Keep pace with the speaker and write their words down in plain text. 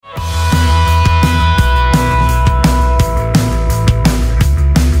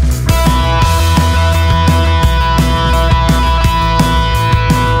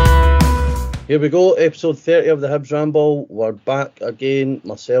Here we go, episode 30 of the Hibs Ramble. We're back again,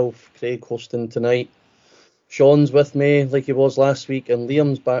 myself, Craig, hosting tonight. Sean's with me like he was last week, and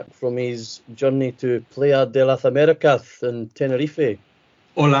Liam's back from his journey to Playa de las Americas in Tenerife.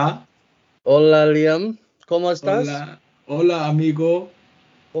 Hola. Hola, Liam. ¿Cómo estás? Hola. Hola, amigo.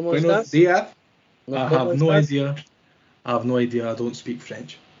 ¿Cómo Buenos estás? días. No, I ¿cómo have no estás? idea. I have no idea. I don't speak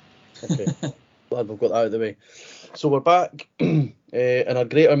French. Okay, glad we've got that out of the way. So we're back in a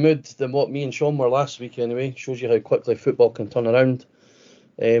greater mood than what me and Sean were last week anyway. Shows you how quickly football can turn around.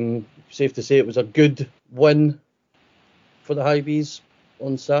 Safe to say it was a good win for the High Bees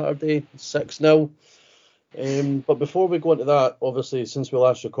on Saturday, 6-0. But before we go into that, obviously since we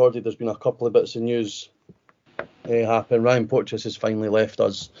last recorded, there's been a couple of bits of news happen. Ryan Porteous has finally left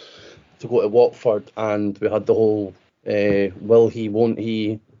us to go to Watford, and we had the whole will he, won't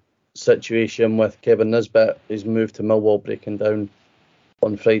he situation with Kevin Nisbet, his move to Millwall breaking down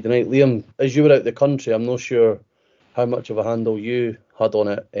on Friday night. Liam, as you were out the country, I'm not sure how much of a handle you had on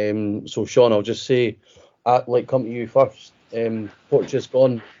it. So Sean, I'll just say, come to you first. Porteous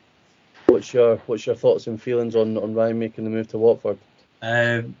gone. What's your thoughts and feelings on Ryan making the move to Watford?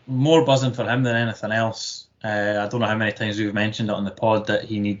 More buzzing for him than anything else. I don't know how many times we've mentioned it on the pod that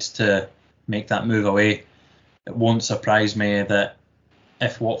he needs to make that move away. It won't surprise me that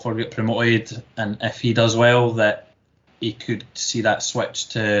if Watford get promoted and if he does well, that he could see that switch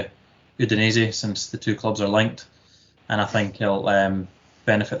to Udinese, since the two clubs are linked. And I think he'll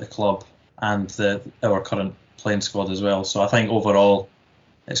benefit the club and our current playing squad as well. So I think overall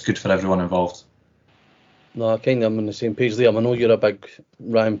it's good for everyone involved. No, I kind of am on the same page, Liam. I know you're a big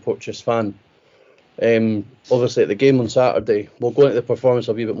Ryan Porteous fan. Obviously at the game on Saturday, we'll go into the performance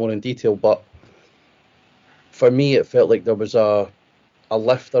a wee bit more in detail, but for me it felt like there was a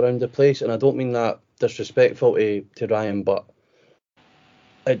lift around the place, and I don't mean that disrespectful to Ryan, but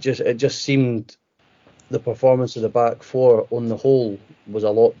it just seemed the performance of the back four on the whole was a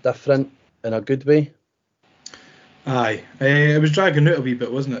lot different in a good way. Aye, it was dragging out a wee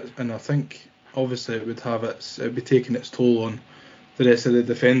bit, wasn't it? And I think obviously it would be taking its toll on the rest of the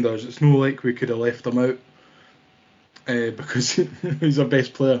defenders. It's no like we could have left him out because he's our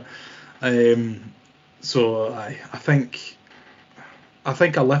best player. So I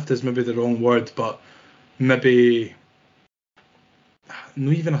think a lift is maybe the wrong word, but maybe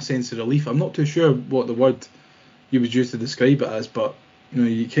not even a sense of relief. I'm not too sure what the word you would use to describe it as, but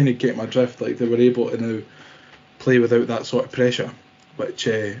you kind of get my drift. Like, they were able to now play without that sort of pressure, which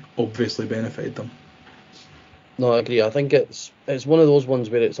obviously benefited them. No, I agree. I think it's one of those ones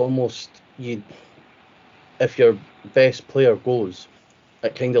where it's almost if your best player goes,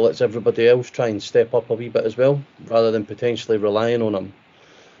 it kind of lets everybody else try and step up a wee bit as well, rather than potentially relying on him.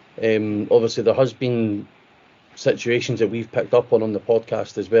 Obviously, there has been situations that we've picked up on the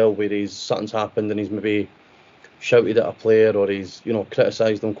podcast as well, where something's happened and he's maybe shouted at a player, or he's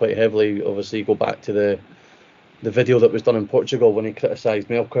criticised them quite heavily. Obviously, you go back to the video that was done in Portugal when he criticised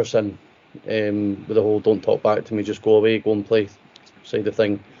Melkerson with the whole "don't talk back to me, just go away, go and play" side of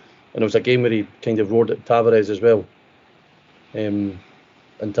thing. And it was a game where he kind of roared at Tavares as well. And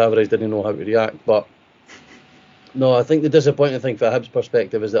Tavares didn't know how to react. But no, I think the disappointing thing for Hibs'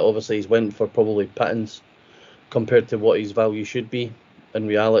 perspective is that obviously he's went for probably pittance compared to what his value should be in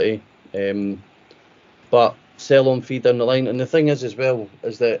reality. But sell on fee down the line. And the thing is as well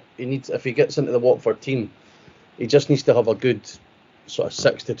is that if he gets into the Watford team, he just needs to have a good sort of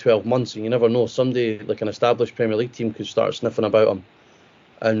 6 to 12 months, and you never know, somebody like an established Premier League team could start sniffing about him.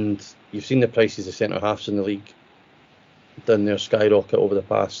 And you've seen the prices of centre halves in the league down there skyrocket over the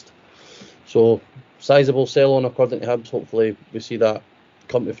past. So sizable sell on according to Hibs. Hopefully we see that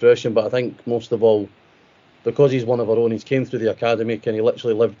come to fruition. But I think most of all, because he's one of our own, he's came through the academy and he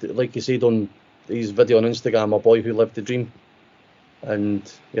literally lived, like he said on his video on Instagram, a boy who lived the dream. And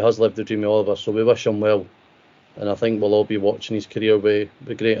he has lived the dream of all of us, so we wish him well. And I think we'll all be watching his career with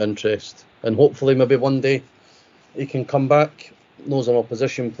great interest. And hopefully maybe one day he can come back, not as an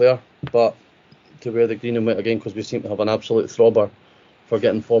opposition player, but to wear the green and white again, because we seem to have an absolute throbber for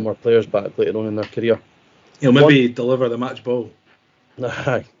getting former players back later on in their career. He'll maybe deliver the match ball.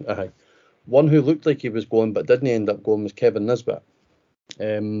 Aye. One who looked like he was going but didn't end up going was Kevin Nisbet.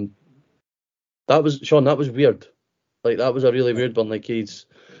 That was weird. Like, that was a really weird one. Like,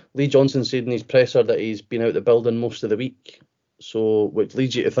 Lee Johnson said in his presser that he's been out the building most of the week, so which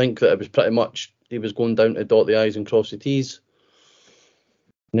leads you to think that it was pretty much he was going down to dot the I's and cross the T's.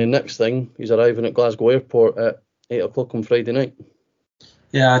 And the next thing, he's arriving at Glasgow Airport at 8 o'clock on Friday night.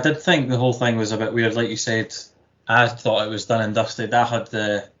 Yeah, I did think the whole thing was a bit weird. Like you said, I thought it was done and dusted. I had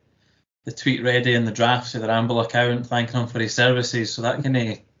the tweet ready in the drafts of the Ramble account thanking him for his services, so that kind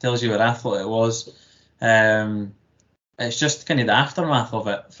of tells you what athlete it was. It's just kind of the aftermath of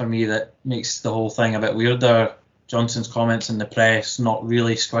it for me that makes the whole thing a bit weirder. Johnson's comments in the press, not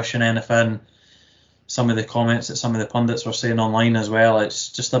really squishing anything. Some of the comments that some of the pundits were saying online as well,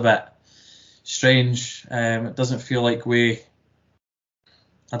 it's just a bit strange. It doesn't feel like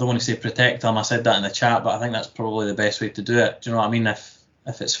I don't want to say protect him, I said that in the chat, but I think that's probably the best way to do it. Do you know what I mean? If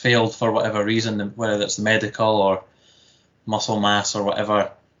it's failed for whatever reason, whether it's medical or muscle mass or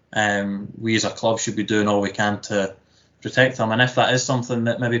whatever, we as a club should be doing all we can to protect him. And if that is something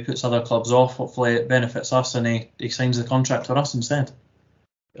that maybe puts other clubs off, hopefully it benefits us and he signs the contract for us instead.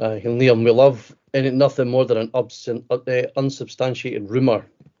 Liam, we love nothing more than an unsubstantiated rumour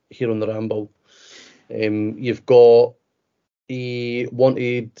here on the Ramble. You've got he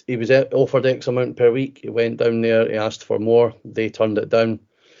was offered X amount per week. He went down there, he asked for more, they turned it down.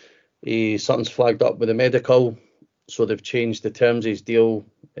 Something's flagged up with the medical, so they've changed the terms of his deal,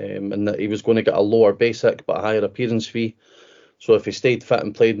 and that he was going to get a lower basic but a higher appearance fee. So if he stayed fit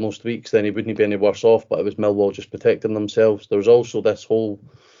and played most weeks, then he wouldn't be any worse off, but it was Millwall just protecting themselves. There was also this whole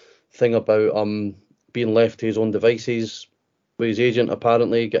thing about being left to his own devices with his agent,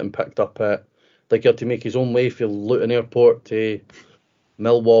 apparently getting picked up at, like, he had to make his own way from Luton Airport to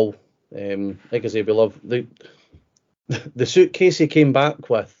Millwall. Like I say, we love the suitcase he came back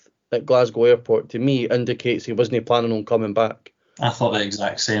with at Glasgow Airport. To me, indicates he wasn't planning on coming back. I thought the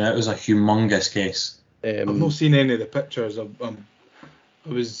exact same. It was a humongous case. I've not seen any of the pictures. It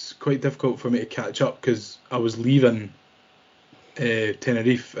was quite difficult for me to catch up because I was leaving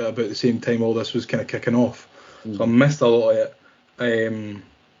Tenerife at about the same time all this was kind of kicking off. So I missed a lot of it.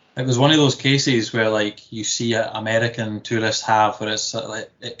 It was one of those cases where, like, you see an American tourists have, where it's like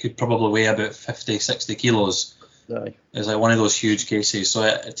it could probably weigh about 50, 60 kilos. Aye. It's like one of those huge cases.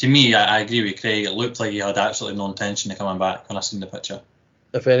 So to me, I agree with Craig. It looked like he had absolutely no intention of coming back when I seen the picture.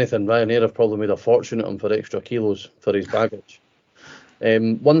 If anything, Ryanair have probably made a fortune at him for extra kilos for his baggage.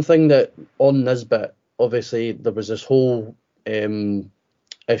 One thing that on Nisbet, obviously, there was this whole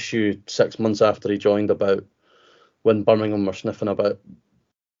issue 6 months after he joined about when Birmingham were sniffing about.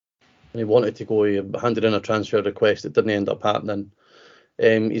 He wanted to go, he handed in a transfer request, it didn't end up happening.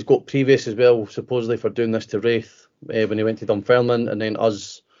 He's got previous as well, supposedly, for doing this to Wraith when he went to Dunfermline, and then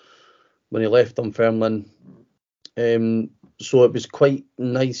us when he left Dunfermline. So it was quite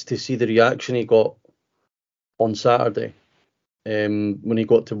nice to see the reaction he got on Saturday when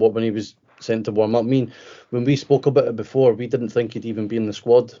he was sent to warm up. I mean, when we spoke about it before, we didn't think he'd even be in the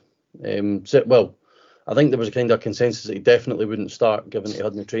squad. I think there was a kind of consensus that he definitely wouldn't start, given that he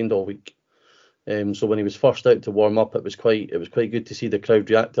hadn't trained all week. So when he was first out to warm up, it was quite good to see the crowd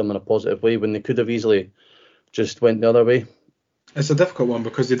react to him in a positive way when they could have easily just went the other way. It's a difficult one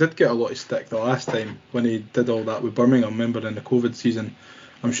because he did get a lot of stick the last time when he did all that with Birmingham. Remember in the COVID season,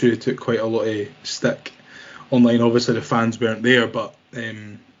 I'm sure he took quite a lot of stick online. Obviously the fans weren't there, but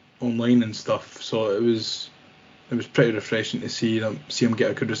online and stuff. So it was pretty refreshing to see him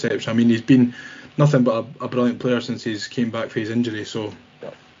get a good reception. I mean, he's been nothing but a brilliant player since he's came back for his injury. So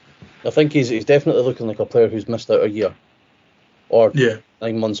I think he's definitely looking like a player who's missed out a year or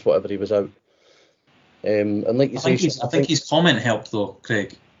 9 months, whatever he was out. And like you I think his comment helped though,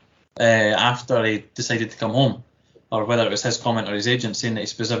 Craig. After he decided to come home, or whether it was his comment or his agent saying that he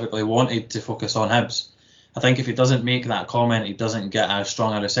specifically wanted to focus on Hibs. I think if he doesn't make that comment, he doesn't get as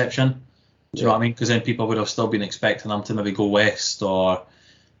strong a reception. Do you know what I mean? Because then people would have still been expecting him to maybe go west or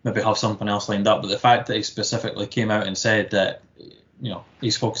maybe have something else lined up. But the fact that he specifically came out and said that,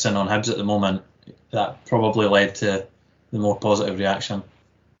 he's focusing on Hibs at the moment, that probably led to the more positive reaction.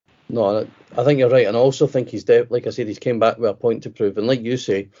 No, I think you're right, and I also think he's like I said, he's came back with a point to prove. And like you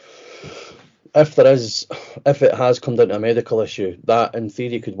say, if it has come down to a medical issue, that in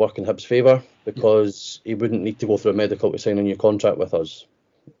theory could work in Hibs' favour because he wouldn't need to go through a medical to sign a new contract with us.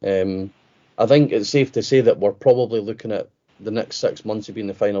 I think it's safe to say that we're probably looking at the next 6 months being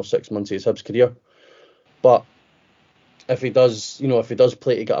the final 6 months of his Hibs career. But if he does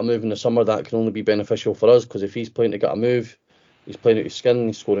play to get a move in the summer, that can only be beneficial for us, because if he's playing to get a move, he's playing out his skin,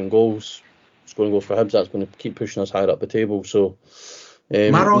 he's scoring goals for Hibs, that's going to keep pushing us higher up the table. So,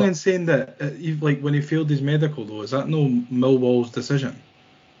 am I wrong in saying that when he failed his medical though, is that no Millwall's decision?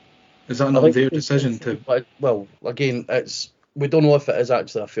 Is that not their decision to? Well, again, we don't know if it is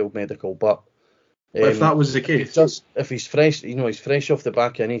actually a failed medical, but if that was the case, if he's fresh, he's fresh off the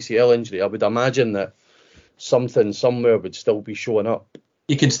back of an ACL injury, I would imagine that something somewhere would still be showing up.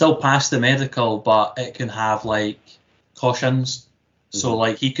 You can still pass the medical, but it can have like cautions. So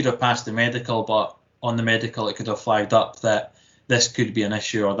like he could have passed the medical, but on the medical it could have flagged up that this could be an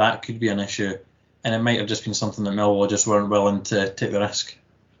issue or that could be an issue, and it might have just been something that Millwall just weren't willing to take the risk.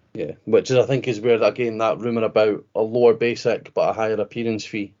 Yeah, which is I think is where again that rumour about a lower basic but a higher appearance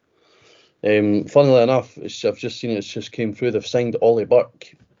fee. Funnily enough, I've just seen it's just came through. They've signed Ollie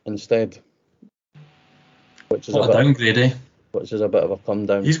Burke instead, which is What a downgrade, eh? which is a bit of a come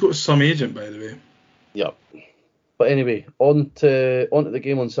down. He's got some agent, by the way. Yeah. But anyway, on to the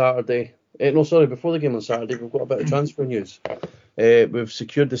game on Saturday. No, sorry, before the game on Saturday, we've got a bit of transfer news. We've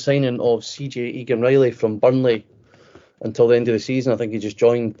secured the signing of CJ Egan-Riley from Burnley until the end of the season. I think he just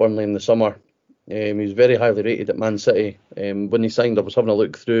joined Burnley in the summer. He was very highly rated at Man City. When he signed, I was having a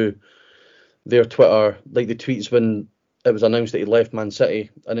look through their Twitter, like the tweets when it was announced that he left Man City,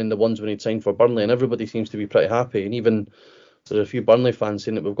 and then the ones when he'd signed for Burnley, and everybody seems to be pretty happy. And even there's a few Burnley fans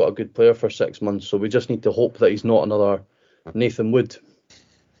saying that we've got a good player for 6 months, so we just need to hope that he's not another Nathan Wood,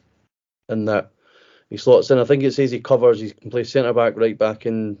 and that he slots in. I think it says he can play centre back, right back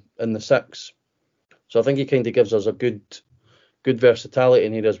in the six. So I think he kind of gives us a good versatility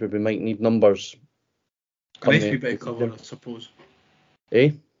in areas where we might need numbers. A nice wee bit of cover, I suppose.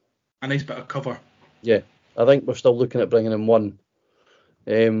 Eh? A nice bit of cover. Yeah, I think we're still looking at bringing in one,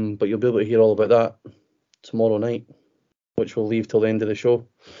 but you'll be able to hear all about that tomorrow night, which we'll leave till the end of the show.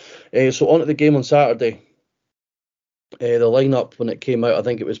 So on to the game on Saturday. The lineup when it came out, I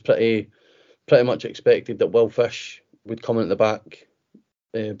think it was pretty much expected that Will Fish would come in at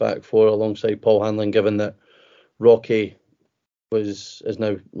the back four alongside Paul Hanlon, given that Rocky is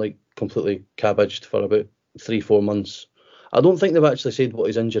now like completely cabbaged for about 3-4 months. I don't think they've actually said what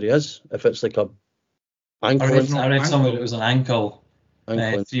his injury is. If it's like a ankle. I read somewhere it was an ankle.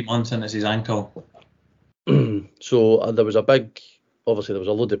 3 months and it's his ankle. So there was obviously there was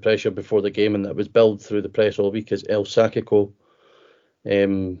a load of pressure before the game, and that was billed through the press all week as El Sacico.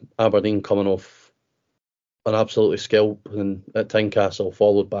 Aberdeen coming off an absolutely scalping at Tynecastle,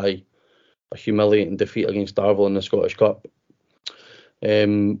 followed by a humiliating defeat against Darvel in the Scottish Cup.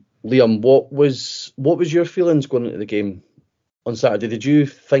 Liam, what was your feelings going into the game on Saturday? Did you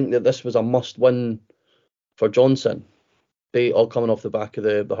think that this was a must-win for Johnson, all coming off the back of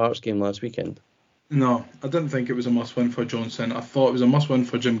the Hearts game last weekend? No, I didn't think it was a must-win for Johnson. I thought it was a must-win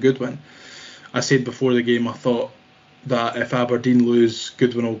for Jim Goodwin. I said before the game, I thought that if Aberdeen lose,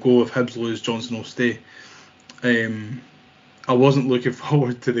 Goodwin will go. If Hibs lose, Johnson will stay. I wasn't looking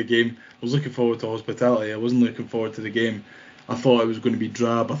forward to the game. I was looking forward to hospitality. I wasn't looking forward to the game. I thought it was going to be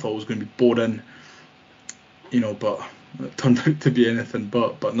drab. I thought it was going to be boring. But it turned out to be anything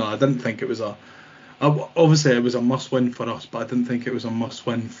but. But no, I didn't think it was obviously it was a must-win for us, but I didn't think it was a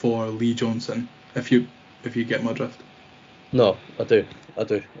must-win for Lee Johnson. If you get my drift. No, I do.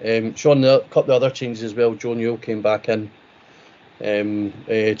 Sean, a couple of other changes as well. Joe Newell came back in.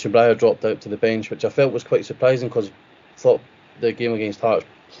 Chebraya dropped out to the bench, which I felt was quite surprising because I thought the game against Hearts,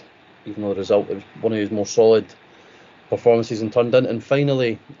 even though the result, it was one of his more solid performances and turned in. And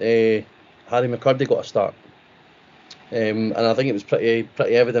finally, Harry McCurdy got a start. And I think it was pretty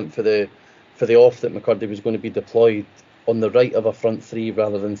evident for the off that McCurdy was going to be deployed on the right of a front three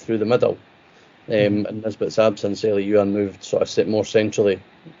rather than through the middle. In Nisbet's absence, Ellie Ewan moved sort of sit more centrally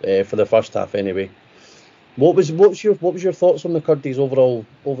for the first half anyway. What was your thoughts on McCurdy's overall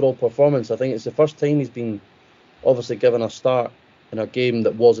performance? I think it's the first time he's been obviously given a start in a game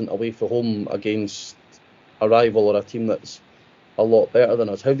that wasn't away from home against a rival or a team that's a lot better than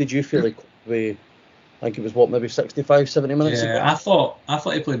us. How did you feel? I think it was maybe 65, 70 minutes ago? I thought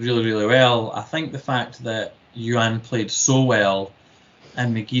he played really, really well. I think the fact that Ewan played so well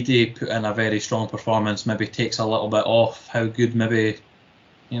and McGeady put in a very strong performance maybe takes a little bit off how good maybe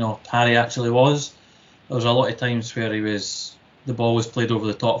Harry actually was. There was a lot of times where the ball was played over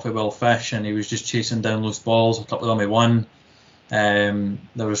the top for Will Fish and he was just chasing down loose balls. A couple of them he won.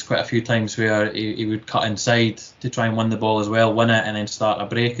 There was quite a few times where he would cut inside to try and win the ball as well, win it and then start a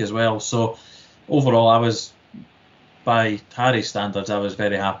break as well. So overall, by Harry's standards, I was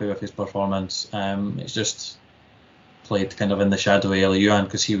very happy with his performance. It's just played kind of in the shadow of Ellie Ewan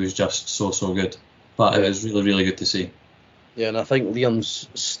because he was just so good. But it was really, really good to see. Yeah, and I think Liam's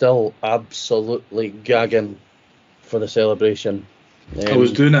still absolutely gagging for the celebration. I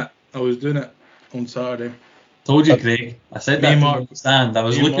was doing it on Saturday. Told you, Craig. I said that to the stand. I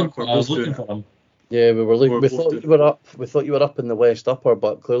was looking for him. Yeah, we were looking. We thought you were up. We thought you were up in the West Upper,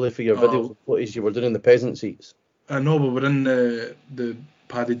 but clearly for your video footage, you were doing the peasant seats. I know, but we're in the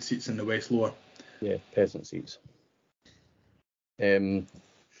padded seats in the West Lower. Yeah, peasant seats. The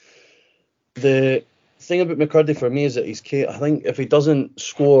thing about McCurdy for me is that I think if he doesn't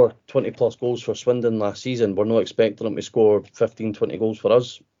score 20 plus goals for Swindon last season, we're not expecting him to score 15, 20 goals for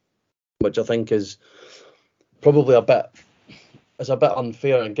us, which I think is probably a bit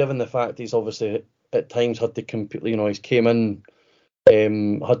unfair. And given the fact he's obviously at times had to compete, he's came in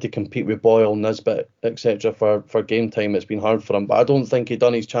had to compete with Boyle, Nisbet, etc. for game time. It's been hard for him, but I don't think he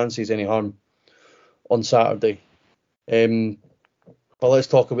done his chances any harm on Saturday. But let's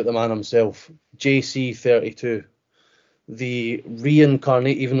talk about the man himself, JC32, the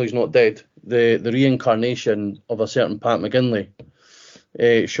reincarnate, even though he's not dead, the reincarnation of a certain Pat McGinley.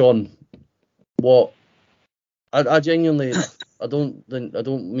 Sean, what? I genuinely, I don't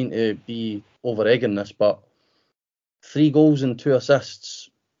mean to be over egging this, but 3 goals and 2 assists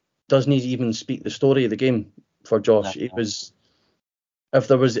doesn't even speak the story of the game for Josh. It was, if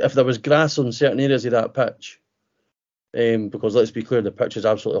there was grass on certain areas of that pitch, because let's be clear, the pitch is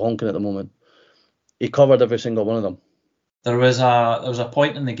absolutely honking at the moment. He covered every single one of them. There was a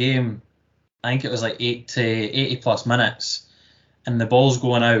point in the game, I think it was like 80 plus minutes, and the ball's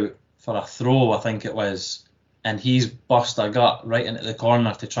going out for a throw, I think it was, and he's bust a gut right into the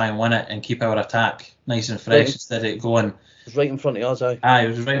corner to try and win it and keep our attack nice and fresh instead of it going. It was right in front of us, Aye, it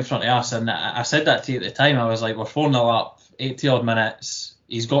was right in front of us, and I said that to you at the time. I was like, we're 4-0 up, 80 odd minutes.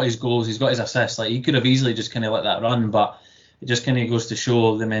 He's got his goals, he's got his assists. Like, he could have easily just kind of let that run, but it just kind of goes to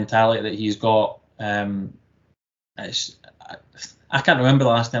show the mentality that he's got. I can't remember the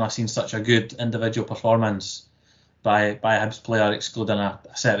last time I've seen such a good individual performance by a Hibs player, excluding a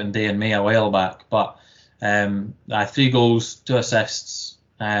certain day in May a while back. But 3 goals, 2 assists,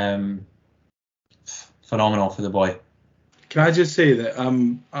 phenomenal for the boy. Can I just say that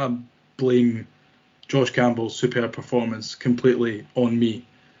I blame Josh Campbell's superb performance completely on me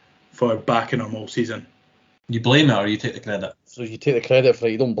for backing him all season. You blame it or you take the credit? So you take the credit for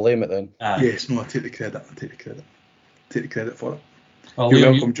it, you don't blame it then? Yes, no, I take the credit. Take the credit for it. Well,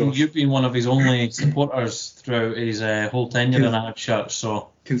 You're welcome, Josh. You've been one of his only supporters throughout his whole tenure in a Hibs shirt, so...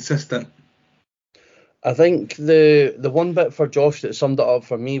 Consistent. I think the one bit for Josh that summed it up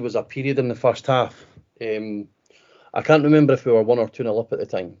for me was a period in the first half. I can't remember if we were 1 or 2-0 up at the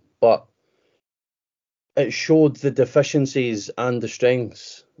time, but it showed the deficiencies and the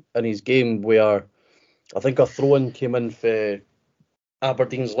strengths in his game, where I think a throw-in came in for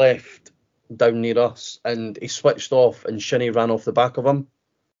Aberdeen's left down near us, and he switched off and Shinnie ran off the back of him.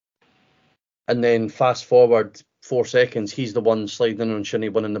 And then fast forward 4 seconds, he's the one sliding in on Shinnie,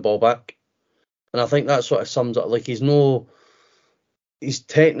 winning the ball back. And I think that sort of sums up, like, he's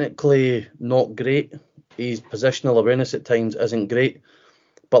technically not great. His positional awareness at times isn't great.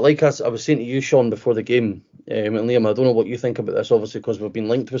 But like I was saying to you, Sean, before the game, and Liam, I don't know what you think about this, obviously, because we've been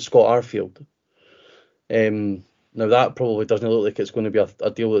linked with Scott Arfield. Now, that probably doesn't look like it's going to be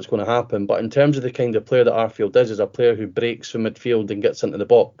a deal that's going to happen. But in terms of the kind of player that Arfield is a player who breaks from midfield and gets into the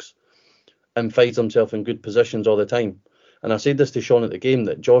box and finds himself in good positions all the time. And I said this to Sean at the game,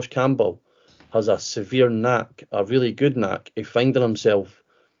 that Josh Campbell has a severe knack, a really good knack, of finding himself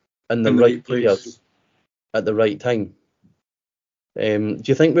in the right place at the right time. Do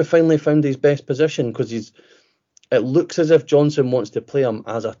you think we've finally found his best position? Because it looks as if Johnson wants to play him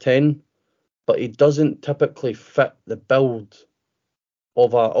as a 10, but he doesn't typically fit the build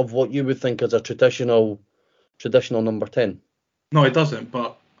of what you would think as a traditional number 10. No, it doesn't.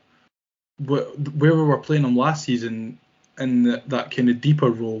 But where we were playing him last season in that kind of deeper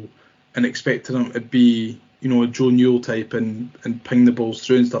role and expecting him to be, a Joe Newell type and ping the balls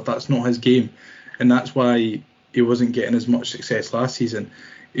through and stuff, that's not his game. And that's why he wasn't getting as much success last season.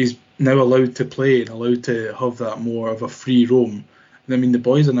 He's now allowed to play and allowed to have that more of a free roam. And I mean, the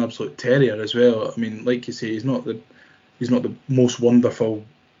boy's an absolute terrier as well. I mean, like you say, he's not the most wonderful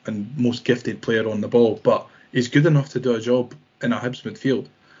and most gifted player on the ball, but he's good enough to do a job in a Hibs midfield.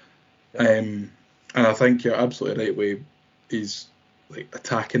 And I think you're absolutely right with his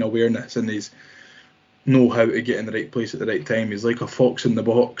attacking awareness, and he's know how to get in the right place at the right time. He's like a fox in the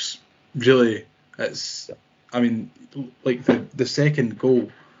box. Really, I mean, like the second goal,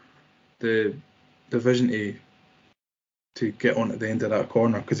 the vision to get on at the end of that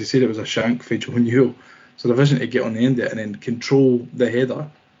corner, because he said it was a shank for Joe Newell. So the vision to get on the end of it and then control the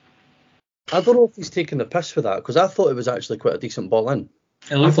header. I don't know if he's taking the piss for that, because I thought it was actually quite a decent ball in.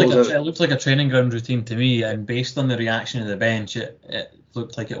 It looked like a training ground routine to me, and based on the reaction of the bench, it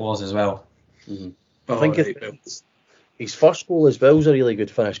looked like it was as well. Mm-hmm. I think his first goal as well is a really good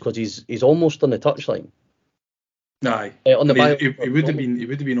finish, because he's almost on the touchline. Aye. On the he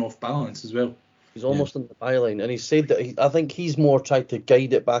would have been off balance as well. He's almost on the byline, and he said that I think he's more tried to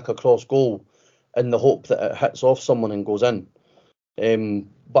guide it back across goal in the hope that it hits off someone and goes in.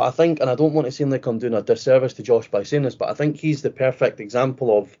 But I think, and I don't want to seem like I'm doing a disservice to Josh by saying this, but I think he's the perfect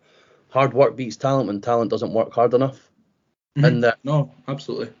example of hard work beats talent when talent doesn't work hard enough. Mm-hmm. And no,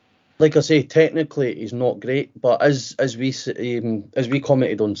 absolutely. Like I say, technically he's not great, but as we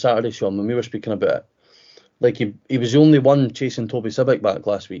commented on Saturday, Sean, when we were speaking about it, Like he was the only one chasing Toby Sibbick back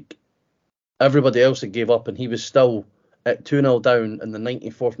last week. Everybody else had gave up, and he was still at 2-0 down in the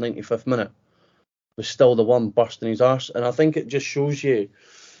 94th, 95th minute. Was still the one bursting his arse. And I think it just shows you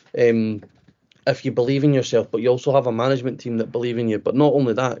if you believe in yourself, but you also have a management team that believe in you. But not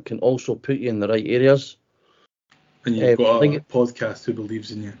only that, can also put you in the right areas. And you've got a podcast who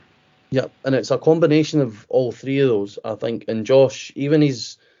believes in you. Yeah, and it's a combination of all three of those, I think. And Josh, even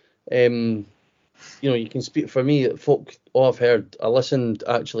his, you can speak for me. Folk, I've heard. I listened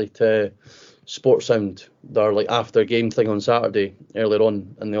actually to Sports Sound, their like after game thing on Saturday earlier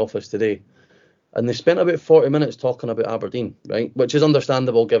on in the office today, and they spent about 40 minutes talking about Aberdeen, right? Which is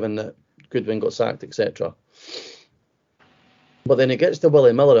understandable given that Goodwin got sacked, etc. But then it gets to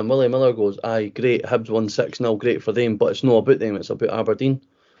Willie Miller, and Willie Miller goes, "Aye, great, Hibs won 6-0, great for them, but it's not about them, it's about Aberdeen."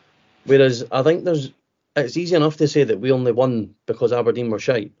 Whereas I think it's easy enough to say that we only won because Aberdeen were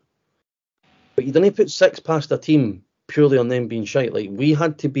shite. But you didn't put 6 past a team purely on them being shite. Like, we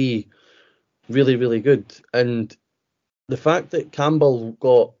had to be really, really good. And the fact that Campbell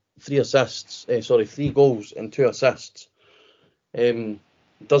got 3 goals and 2 assists,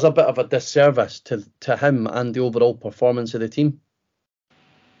 does a bit of a disservice to him and the overall performance of the team,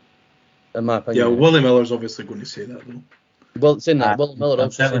 in my opinion. Yeah, Willie Miller's obviously going to say that, though. Well, saying that, Willie Miller.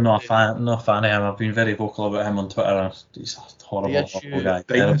 I'm certainly not a fan of him. I've been very vocal about him on Twitter. He's a horrible guy.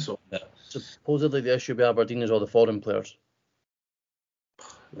 Dinosaur. Supposedly the issue with Aberdeen is all the foreign players.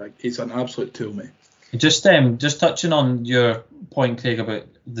 Like, he's an absolute tool, mate. Just touching on your point, Craig, about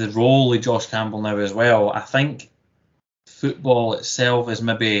the role of Josh Campbell now as well. I think football itself is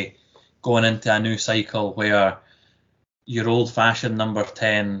maybe going into a new cycle where your old-fashioned number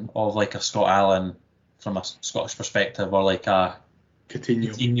 10 of like a Scott Allen from a Scottish perspective, or like a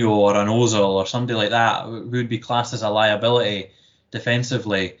Coutinho or an Ozil or somebody like that, would be classed as a liability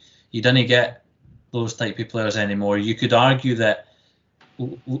defensively. You didn't get those type of players anymore. You could argue that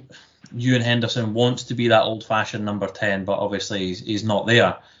Ewan Henderson wants to be that old-fashioned number 10, but obviously he's not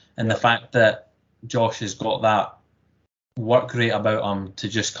there. And the fact that Josh has got that work rate about him to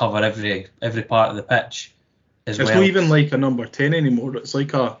just cover every part of the pitch as well. It's not even like a number 10 anymore. It's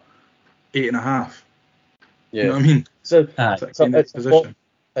like a 8.5. Yeah. You know what I mean? So position.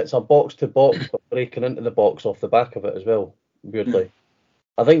 It's a box to box, but breaking into the box off the back of it as well. Weirdly,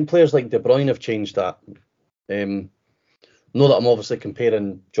 I think players like De Bruyne have changed that. Not that I'm obviously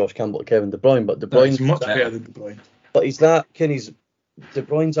comparing Josh Campbell to Kevin De Bruyne, but De Bruyne's much better than De Bruyne. But De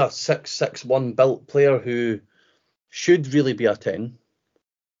Bruyne's a 6'1" built player who should really be a 10,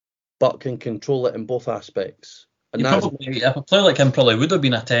 but can control it in both aspects. And a player like him probably would have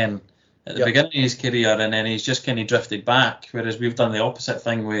been a 10 at the beginning of his career, and then he's just kind of drifted back, whereas we've done the opposite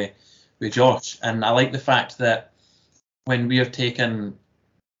thing with Josh. And I like the fact that when we're taking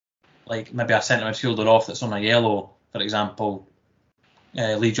like maybe a centre midfielder off that's on a yellow, for example,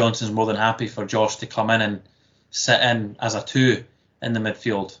 Lee Johnson's more than happy for Josh to come in and sit in as a 2 in the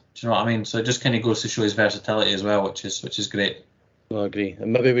midfield. Do you know what I mean? So it just kind of goes to show his versatility as well, which is great. I agree.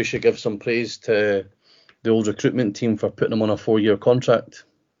 And maybe we should give some praise to the old recruitment team for putting him on a 4-year contract,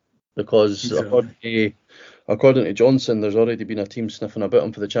 because according to Johnson, there's already been a team sniffing about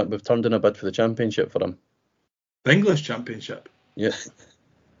him for the champ. We've turned in a bid for the championship for him. The English championship? Yeah.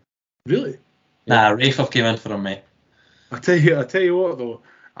 Really? Nah, Rafe have came in for him, mate. I tell you what though,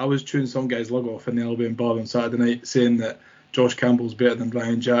 I was chewing some guy's lug off in the Albion bar on Saturday night saying that Josh Campbell's better than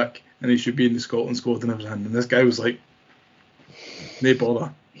Ryan Jack and he should be in the Scotland squad and everything. And this guy was like, no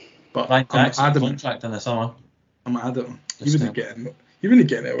bother. But Ryan Jack's I'm adamant. Contract in the summer. I'm adamant. You wouldn't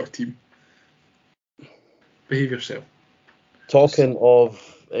get in our team. Behave yourself. Talking of,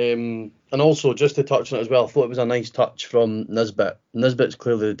 and also just to touch on it as well, I thought it was a nice touch from Nisbet. Nisbet's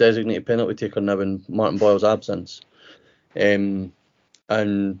clearly the designated penalty taker now in Martin Boyle's absence. And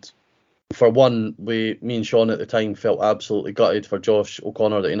for one, me and Sean at the time felt absolutely gutted for Josh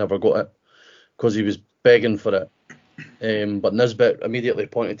O'Connor that he never got it, because he was begging for it. But Nisbet immediately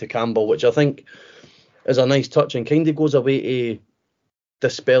pointed to Campbell, which I think is a nice touch and kind of goes away to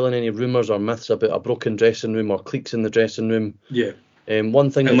dispelling any rumours or myths about a broken dressing room or cliques in the dressing room. Yeah.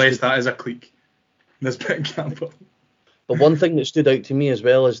 One thing, unless that is a clique, Nisbet and Campbell. But one thing that stood out to me as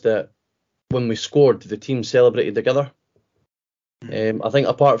well is that when we scored, the team celebrated together. I think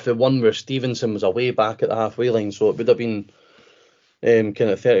apart from the one where Stevenson was away back at the halfway line, so it would have been kind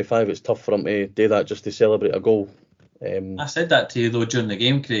of 35. It's tough for him to do that just to celebrate a goal. I said that to you though during the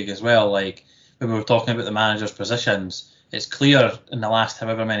game, Craig, as well. Like when we were talking about the manager's positions, it's clear in the last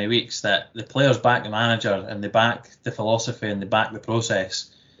however many weeks that the players back the manager and they back the philosophy and they back the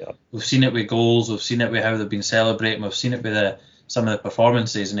process. Yeah. We've seen it with goals, we've seen it with how they've been celebrating, we've seen it with some of the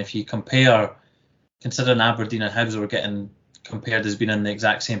performances. And if you compare considering Aberdeen and Hibs were getting compared as being in the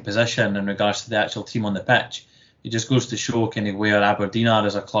exact same position in regards to the actual team on the pitch, it just goes to show kind of where Aberdeen are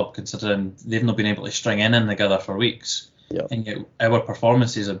as a club, considering they've not been able to string in together for weeks. Yeah. And yet our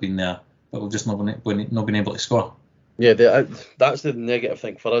performances have been there, but we've just not been able to score. Yeah, that's the negative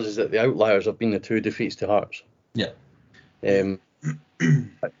thing for us, is that the outliers have been the 2 defeats to Hearts. Yeah.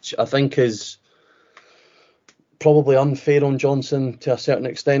 Which I think is probably unfair on Johnson to a certain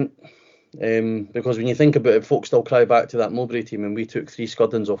extent. Because when you think about it, folks still cry back to that Mowbray team, and we took 3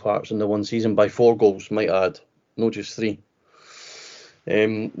 scuddings off Hearts in the one season by 4 goals, might I add, not just 3.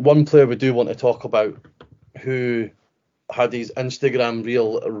 One player we do want to talk about who had his Instagram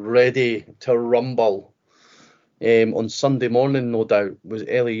reel ready to rumble on Sunday morning, no doubt, was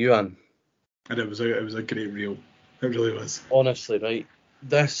Ellie Yuan. And it was a great reel. It really was. Honestly, right?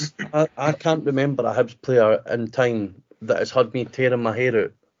 This I can't remember a Hibs player in time that has had me tearing my hair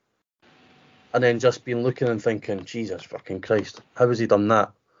out, and then just been looking and thinking, Jesus fucking Christ, how has he done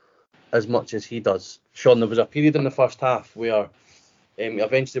that as much as he does? Sean, there was a period in the first half where he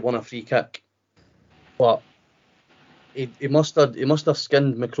eventually won a free kick, but he must have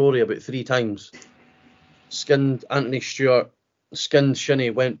skinned McCrory about 3 times. Skinned Anthony Stewart, skinned Shinnie,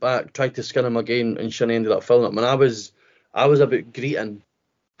 went back, tried to skin him again, and Shinnie ended up filling up. And I was about greeting,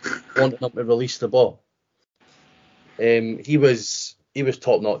 wanting him to release the ball. He was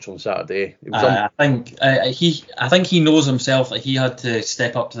top notch on Saturday. I think he knows himself that he had to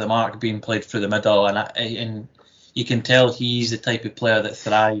step up to the mark being played through the middle, and you can tell he's the type of player that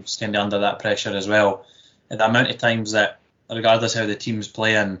thrives kind of under that pressure as well. And the amount of times that, regardless how the team's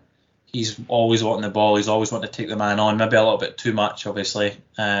playing, he's always wanting the ball, he's always wanting to take the man on, maybe a little bit too much, obviously.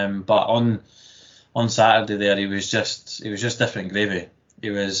 But on Saturday there, he was just different gravy.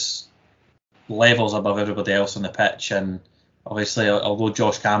 He was levels above everybody else on the pitch, and obviously, although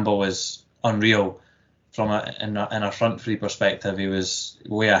Josh Campbell was unreal in a front three perspective, he was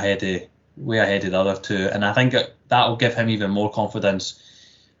way ahead of the other 2, and I think that'll give him even more confidence,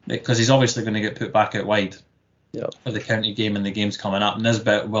 because he's obviously going to get put back out wide for the county game and the games coming up.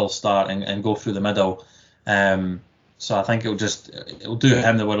 Nisbet will start and go through the middle, so I think it'll do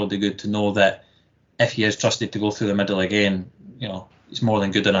him the world of good to know that if he is trusted to go through the middle again, he's more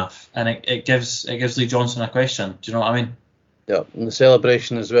than good enough, and it gives Lee Johnson a question. Do you know what I mean? Yeah, and the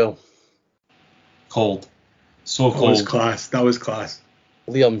celebration as well. Cold, so cold. That was class.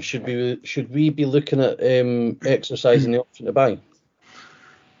 Liam, should we be looking at exercising the option to buy?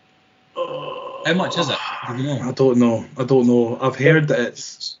 How much is it? Do you know? I don't know. I've heard that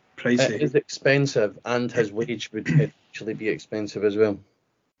it's pricey. It is expensive, and his wage would actually be expensive as well.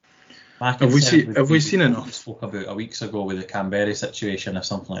 Have we seen enough? We spoke about a weeks ago with the Canberra situation. If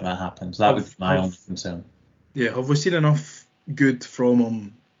something like that happens, that would be my only concern. Yeah, have we seen enough good from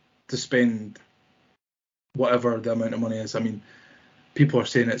him to spend whatever the amount of money is? I mean, people are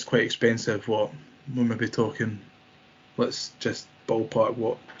saying it's quite expensive. What we're maybe talking? Let's just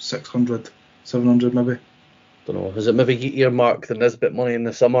ballpark 600, 700 maybe. Don't know. Is it maybe earmark the Nisbet money in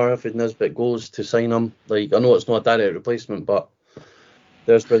the summer if Nisbet goes to sign him? Like, I know it's not a direct replacement, but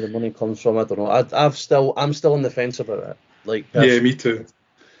there's where the money comes from. I don't know. I'm still on the fence about it. Like, yeah, me too.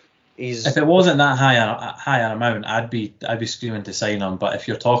 If it wasn't that high an amount, I'd be screaming to sign him. But if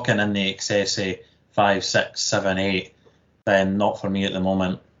you're talking in the excess of 5, 6, 7, 8, then not for me at the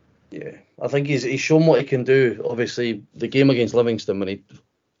moment. Yeah, I think he's shown what he can do. Obviously, the game against Livingston when he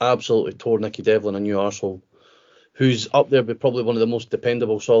absolutely tore Nicky Devlin a new arsehole, who's up there with probably one of the most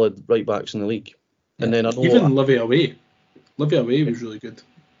dependable, solid right backs in the league. Yeah. And then I know even Livy away was really good.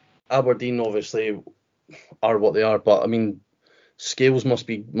 Aberdeen obviously are what they are, but I mean, Scales must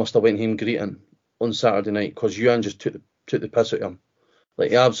have went home greeting on Saturday night, because Ewan just took the piss out of him. Like,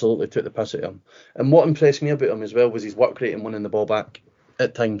 he absolutely took the piss out of him. And what impressed me about him as well was his work rate in winning the ball back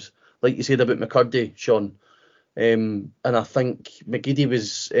at times. Like you said about McCurdy, Sean. And I think McGeady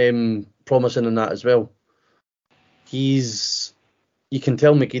was promising in that as well. You can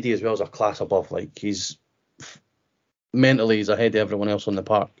tell McGeady as well is a class above. Like, mentally he's ahead of everyone else on the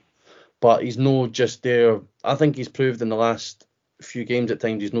park. But he's not just there. I think he's proved in the last few games at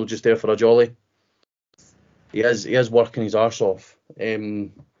times he's not just there for a jolly. He is working his arse off.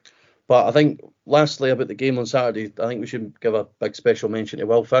 But I think lastly about the game on Saturday, I think we should give a big special mention to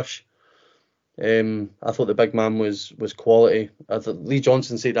Will Fish. I thought the big man was quality. I thought Lee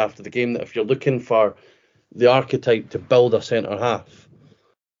Johnson said after the game that if you're looking for the archetype to build a centre half,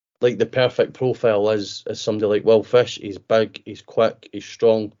 like the perfect profile is somebody like Will Fish. He's big, he's quick, he's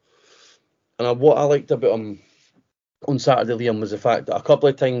strong. And what I liked about him on Saturday, Liam, was the fact that a couple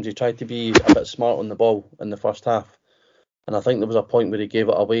of times he tried to be a bit smart on the ball in the first half. And I think there was a point where he gave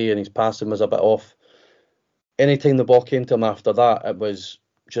it away and his passing was a bit off. anytime the ball came to him after that, it was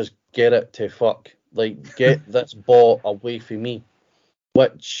just get it to fuck. Like, get this ball away from me.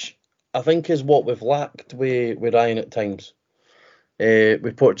 Which I think is what we've lacked with Ryan at times.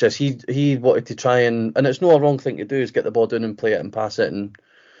 With Porteous, he wanted to try and it's not a wrong thing to do, is get the ball down and play it and pass it,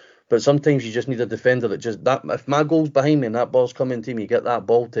 but sometimes you just need a defender that just that if my goal's behind me and that ball's coming to me, get that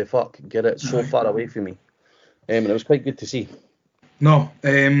ball to fuck, get it so far away from me. And it was quite good to see. No,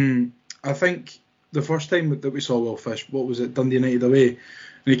 I think the first time that we saw Will Fish, what was it, Dundee United away,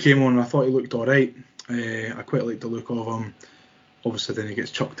 and he came on and I thought he looked alright. I quite liked the look of him. Obviously then he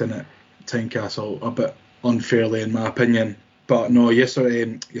gets chucked in at Tynecastle a bit unfairly in my opinion. But no,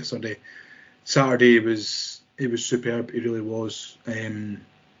 Saturday was superb. He really was.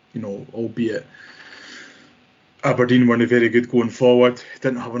 Albeit Aberdeen weren't very good going forward.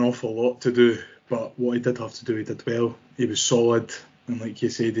 Didn't have an awful lot to do, but what he did have to do, he did well. He was solid, and like you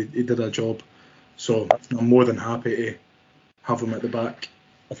said, he did a job. So I'm more than happy to have him at the back.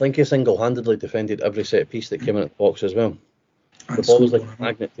 I think he single-handedly defended every set piece that came in the box as well. And the ball was like a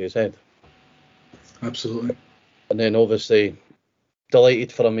magnet to his head. Absolutely. And then obviously,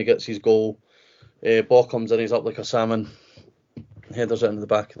 delighted for him, he gets his goal. Ball comes in, he's up like a salmon. Headers it into the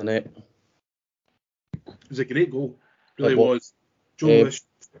back of the net. It was a great goal. It really was. Joe Lewis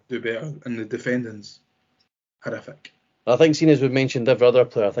do better, and the defending's horrific. I think, seeing as we've mentioned every other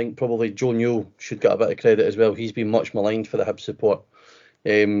player, I think probably Joe Newell should get a bit of credit as well. He's been much maligned for the Hibs support.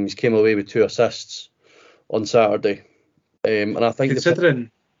 He's came away with 2 assists on Saturday. And I think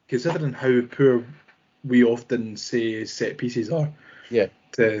considering how poor we often say set pieces are,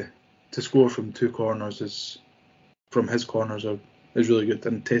 to score from 2 corners from his corners is really good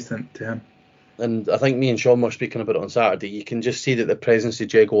and testament to him. And I think me and Sean were speaking about it on Saturday. You can just see that the presence of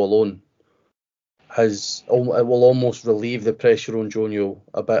Diego alone it will almost relieve the pressure on Joe Newell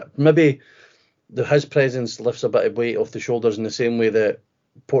a bit. Maybe his presence lifts a bit of weight off the shoulders in the same way that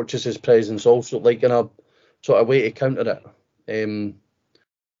Porteous's presence also, like in a sort of way to counter it.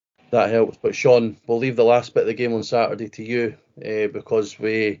 That helps. But Sean, we'll leave the last bit of the game on Saturday to you, because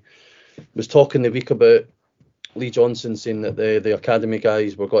we was talking the week about Lee Johnson saying that the academy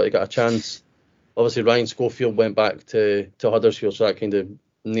guys were going to get a chance. Obviously, Ryan Schofield went back to Huddersfield, so that kind of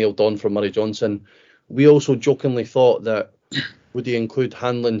nailed on for Murray Johnson. We also jokingly thought that would he include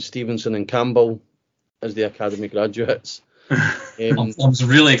Hanlon, Stevenson and Campbell as the academy graduates. I'm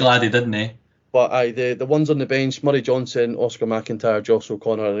really glad he didn't, eh? But the ones on the bench, Murray Johnson, Oscar McIntyre, Josh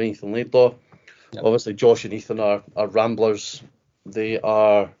O'Connor and Ethan Laidlaw. Yep. Obviously, Josh and Ethan are ramblers. They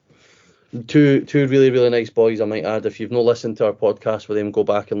are two really, really nice boys, I might add. If you've not listened to our podcast with them, go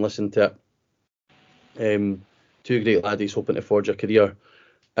back and listen to it. 2 great laddies hoping to forge a career.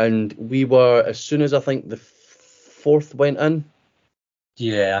 And we were, as soon as I think the 4th went in.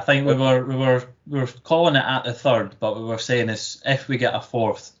 Yeah, I think we were calling it at the 3rd, but we were saying is if we get a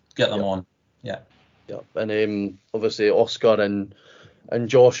 4th, get them on. Yeah. And obviously Oscar and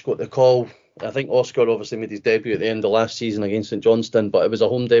Josh got the call. I think Oscar obviously made his debut at the end of last season against St Johnstone, but it was a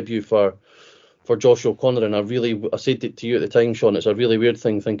home debut for Josh O'Connor, and I said it to you at the time, Sean, it's a really weird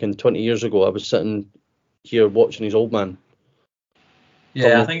thing thinking 20 years ago I was sitting here watching his old man.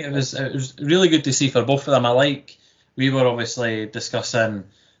 Yeah, I think it was really good to see for both of them. We were obviously discussing,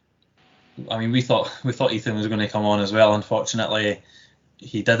 I mean, we thought Ethan was going to come on as well. Unfortunately,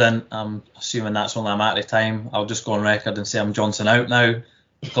 he didn't. I'm assuming that's only a matter of time. I'll just go on record and say I'm Johnson out now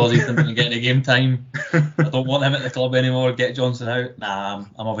because Ethan didn't get any game time. I don't want him at the club anymore. Get Johnson out. Nah,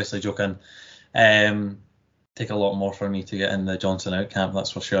 I'm obviously joking. Take a lot more for me to get in the Johnson out camp,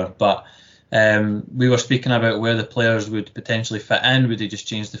 that's for sure. But we were speaking about where the players would potentially fit in. Would they just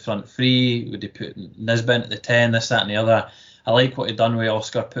change the front three? Would they put Nisbet at the 10, this, that and the other? I like what he done with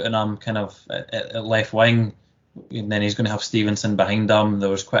Oscar, putting him kind of at left wing, and then he's going to have Stevenson behind him. There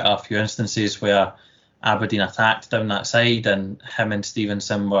was quite a few instances where Aberdeen attacked down that side, and him and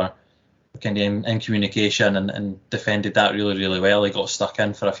Stevenson were kind of in communication and defended that really, really well. He got stuck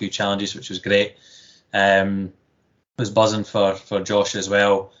in for a few challenges, which was great. Was buzzing for Josh as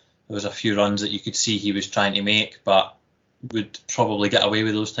well. There was a few runs that you could see he was trying to make, but would probably get away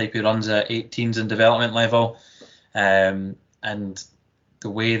with those type of runs at 18s and development level. And the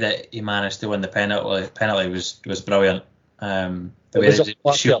way that he managed to win the penalty was brilliant. The way that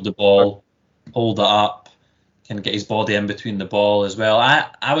he shielded the ball, hold it up, can get his body in between the ball as well.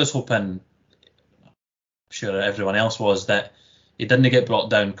 I was hoping, I'm sure everyone else was, that he didn't get brought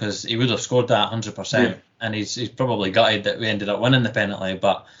down because he would have scored that 100%. Yeah. And he's probably gutted that we ended up winning the penalty,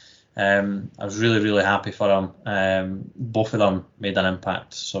 but I was really, really happy for him. Both of them made an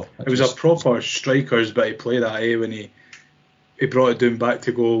impact. So it was a proper striker's bit of play that, when he brought it down back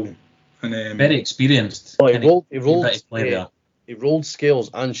to goal And Very experienced. Oh, he Kinda rolled, he bit rolled, of play there. he rolled Scales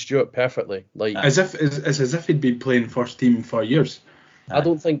and Stewart perfectly. Like, it's as if he'd been playing first team for years. I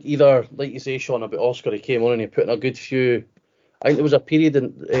don't think either, like you say, Sean, about Oscar, he came on and he put in a good few. I think there was a period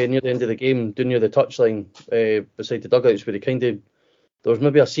near the end of the game, down near the touchline, beside the dugouts, where there was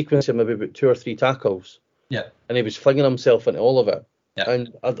maybe a sequence of maybe about 2 or 3 tackles. Yeah. And he was flinging himself into all of it. Yeah.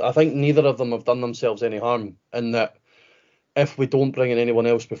 And I think neither of them have done themselves any harm in that if we don't bring in anyone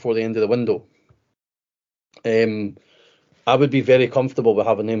else before the end of the window, I would be very comfortable with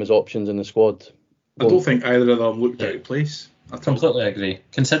having them as options in the squad. I don't think either of them looked out of place. I completely agree.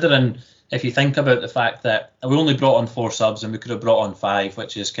 Considering, if you think about the fact that we only brought on 4 subs and we could have brought on 5,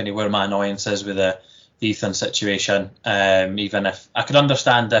 which is kind of where my annoyance is with the Ethan situation. Even if I could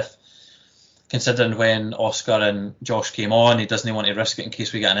understand if, considering when Oscar and Josh came on, he doesn't want to risk it in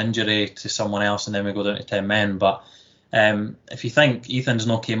case we get an injury to someone else and then we go down to 10 men. But if you think Ethan's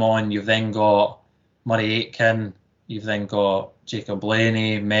not came on, you've then got Murray Aitken, you've then got Jacob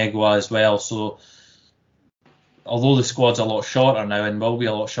Blaney, Megwa as well. So although the squad's a lot shorter now and will be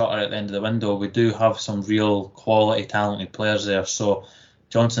a lot shorter at the end of the window, we do have some real quality, talented players there. So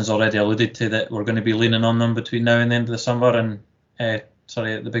Johnson's already alluded to that we're going to be leaning on them between now and the end of the summer and at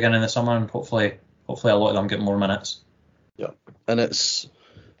the beginning of the summer, and hopefully a lot of them get more minutes. Yeah, and it's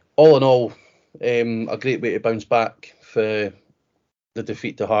all in all a great way to bounce back for the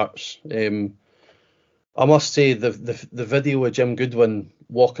defeat to Hearts. I must say the video of Jim Goodwin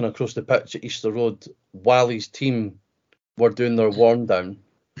walking across the pitch at Easter Road while his team were doing their warm down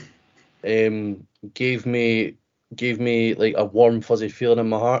gave me like a warm fuzzy feeling in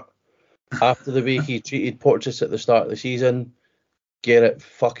my heart. After the way he treated Porteous at the start of the season, get it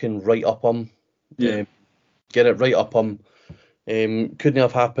fucking right up him. Yeah. Get it right up him. Couldn't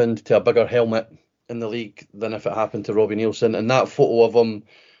have happened to a bigger helmet in the league than if it happened to Robbie Nielsen. And that photo of him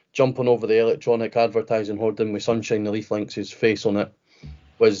jumping over the electronic advertising hoarding with Sunshine the Leaf Lynx's face on it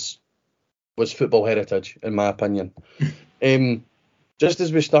was football heritage, in my opinion. Just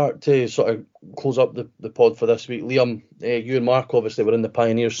as we start to sort of close up the pod for this week, Liam, you and Mark obviously were in the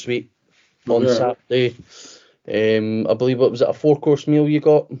Pioneer Suite on Saturday. I believe it was a 4-course meal you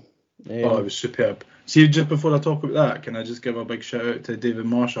got. It was superb. See, just before I talk about that, can I just give a big shout out to David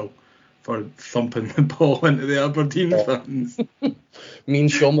Marshall for thumping the ball into the Aberdeen fans? Me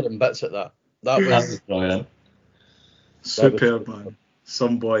and Sean were in bits at that. That was brilliant. Superb, man.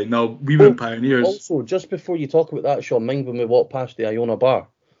 Some boy. Now, we were Pioneers. Also, just before you talk about that, Sean, mind when we walked past the Iona bar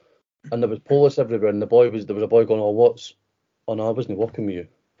and there was police everywhere and there was a boy going, oh no, I wasn't walking with you.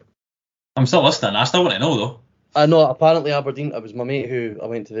 I'm still listening. I still want to know though. I know, apparently Aberdeen, it was my mate who I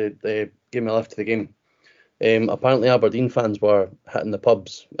went to the game, I left to the game. Apparently Aberdeen fans were hitting the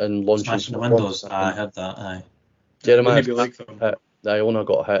pubs and launching smashing the windows. I heard that, aye. Jeremiah hit, the Iona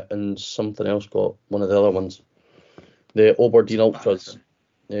got hit and something else got one of the other ones. The Aberdeen Ultras.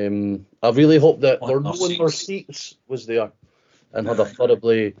 I really hope that no one more seats was there and had a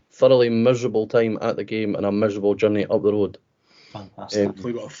thoroughly miserable time at the game and a miserable journey up the road. Fantastic.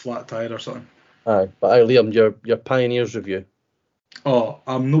 Hopefully got a flat tyre or something. Aye, but Liam, your Pioneers review. Oh,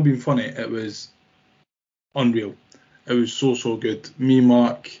 I'm not being funny. It was unreal. It was so good. Me,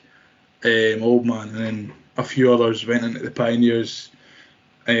 Mark, Old Man, and then a few others went into the Pioneers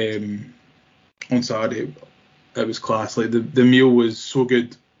on Saturday. It was class. Like the meal was so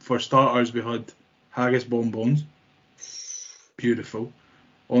good. For starters, we had haggis bonbons, beautiful,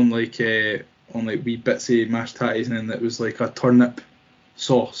 on like wee bits of mashed tatties, and then it was like a turnip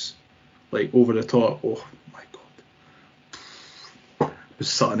sauce, like over the top. Oh my god, it was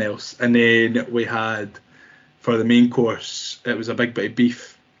something else. And then we had, for the main course, it was a big bit of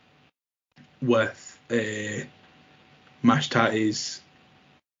beef with mashed tatties,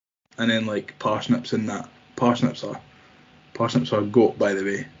 and then like parsnips and that. Parsnips are goat, by the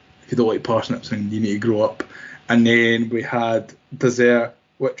way. If you don't like parsnips, then you need to grow up. And then we had dessert,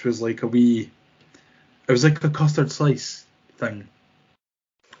 which was like it was like a custard slice thing,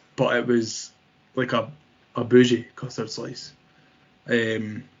 but it was like a bougie custard slice.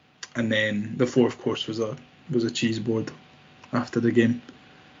 And then the 4th course was a cheese board after the game,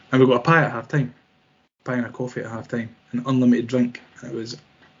 and we got a pie at half time, pie and a coffee at half time, an unlimited drink, and it was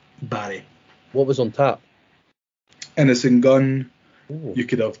Barry. What was on tap? Innocent Gun. Ooh. You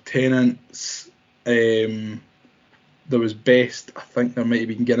could have Tenants. There was Best. I think there might have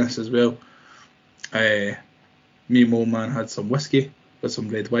been Guinness as well. Me and Old Man had some whiskey with some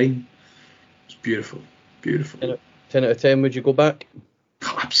red wine. It was beautiful. 10 out of 10, would you go back?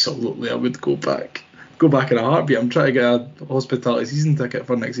 Absolutely, I would go back. Go back in a heartbeat. I'm trying to get a hospitality season ticket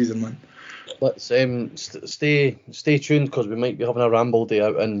for next season, man. Let's stay tuned because we might be having a ramble day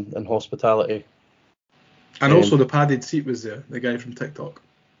out in hospitality. And also the padded seat was there, the guy from TikTok.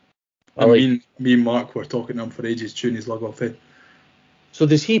 And me and Mark were talking to him for ages, tuning his lug off head. So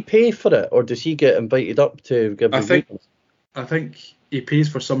does he pay for it, or does he get invited up to give reviews? I think he pays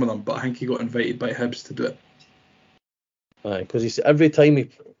for some of them, but I think he got invited by Hibs to do it. Aye, because every time he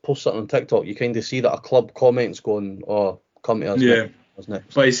posts something on TikTok, you kind of see that a club comments going, "Oh, come to us." Yeah,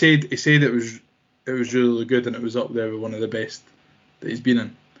 next. But he said it was really good and it was up there with one of the best that he's been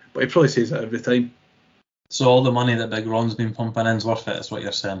in. But he probably says that every time. So all the money that Big Ron's been pumping in is worth it, is what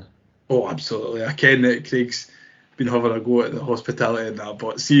you're saying? Oh, absolutely. I ken that Craig's been having a go at the hospitality and that,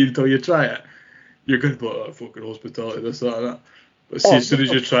 but see, until you try it, you're going to be like, fucking hospitality, this, that, and that. But see, as soon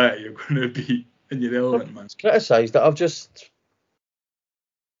as you try it, you're going to be in your element, man. It's criticised that I've just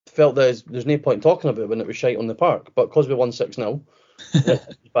felt there's no point talking about it when it was shite on the park, but because we won 6-0,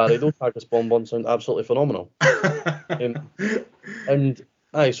 Barry, those Haggis bonbons sound absolutely phenomenal. And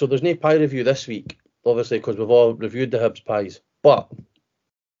aye, so there's no pie review this week, obviously, because we've all reviewed the Hibs pies. But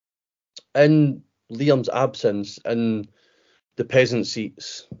in Liam's absence, in the peasant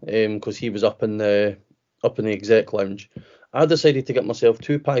seats, because he was up in the exec lounge, I decided to get myself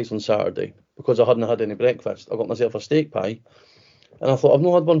 2 pies on Saturday because I hadn't had any breakfast. I got myself a steak pie, and I thought I've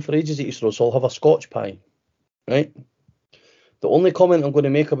not had one for ages at Easter, so I'll have a Scotch pie, right? The only comment I'm going to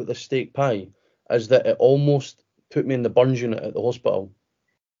make about the steak pie is that it almost put me in the burns unit at the hospital.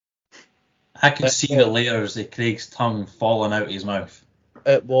 I could see the layers of Craig's tongue falling out his mouth.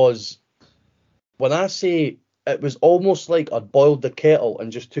 It was, when I say it was almost like I'd boiled the kettle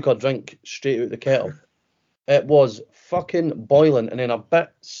and just took a drink straight out the kettle. It was fucking boiling, and then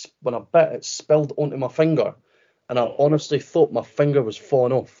when I bit, it spilled onto my finger, and I honestly thought my finger was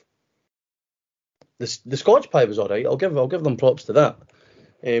falling off. The Scotch pie was alright. I'll give them props to that.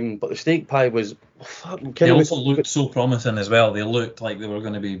 But the steak pie was. They also looked so promising as well. They looked like they were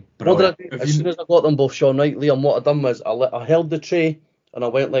going to be brilliant. As soon as I got them both, Sean, right, Liam, what I done was I held the tray and I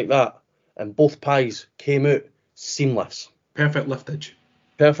went like that, and both pies came out seamless. Perfect liftage.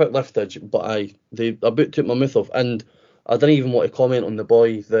 But they about took my mouth off, and I didn't even want to comment on the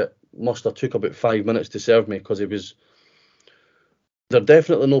boy that must have took about 5 minutes to serve me, because they're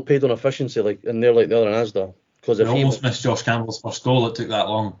definitely no paid on efficiency like in there like the other in Asda. Because if he almost missed Josh Campbell's first goal, it took that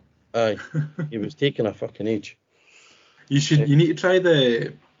long. Aye, he was taking a fucking age. You need to try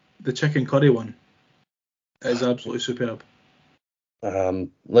the chicken curry one. It is absolutely superb.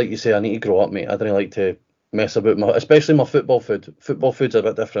 Like you say, I need to grow up, mate. I don't like to mess about especially my football food. Football food's a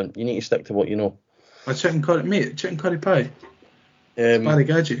bit different. You need to stick to what you know. A chicken curry pie.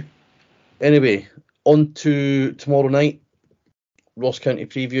 Sparigaggi. Anyway, on to tomorrow night. Ross County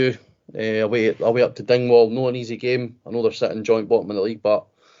preview. Away up to Dingwall. No an easy game. I know they're sitting joint bottom of the league, but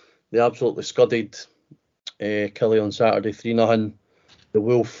they absolutely scudded Killie on Saturday 3-0. The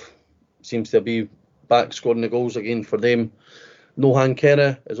Wolf seems to be back scoring the goals again for them. Nohan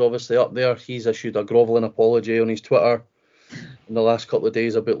Kenna is obviously up there. He's issued a grovelling apology on his Twitter in the last couple of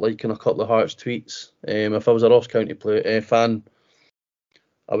days about liking a couple of Hearts tweets. If I was a Ross County fan,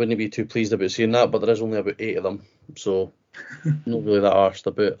 I wouldn't be too pleased about seeing that, but there is only about 8 of them, so not really that arsed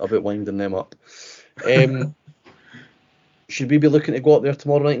about winding them up. Should we be looking to go up there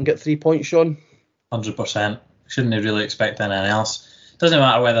tomorrow night and get 3 points, Sean? 100%. Shouldn't really expect anything else. Doesn't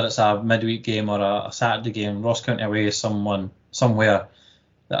matter whether it's a midweek game or a Saturday game. Ross County away is somewhere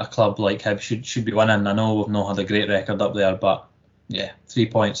that a club like Hibs should be winning. I know we've not had a great record up there, but yeah, 3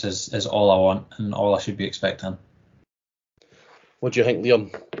 points is all I want and all I should be expecting. What do you think,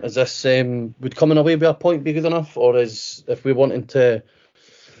 Liam? Is this would coming away with a point be good enough, or is if we wanted to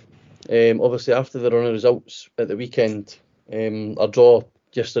obviously after the run of results at the weekend, a draw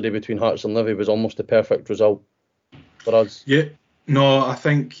yesterday between Hearts and Livy was almost the perfect result for us? Yeah, no, I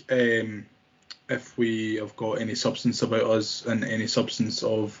think if we have got any substance about us and any substance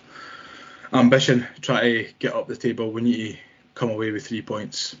of ambition, try to get up the table, we need to come away with 3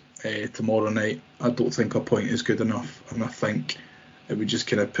 points tomorrow night. I don't think a point is good enough, and I think it would just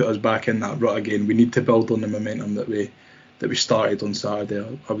kind of put us back in that rut again. We need to build on the momentum that we started on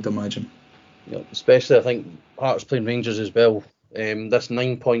Saturday, I would imagine. Yeah, especially I think Hearts playing Rangers as well. This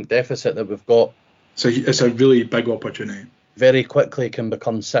 9-point deficit that we've got, so it's a really big opportunity. Very quickly can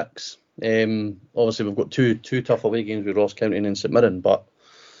become 6. Obviously we've got two tough away games with Ross County and St Mirren, but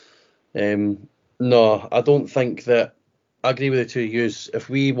no, I don't think that. I agree with the two of yous. If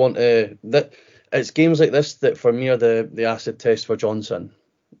we want to, it's games like this that for me are the acid test for Johnson.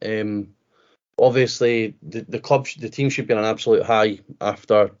 Obviously the team should be on an absolute high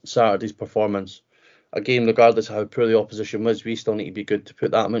after Saturday's performance. again, regardless of how poor the opposition was, we still need to be good to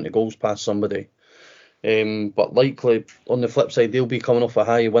put that amount of goals past somebody. But likely, on the flip side, they'll be coming off a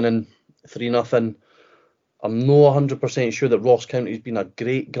high, winning 3-0. I'm not 100% sure that Ross County's been a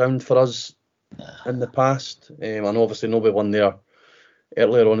great ground for us in the past. And obviously nobody won there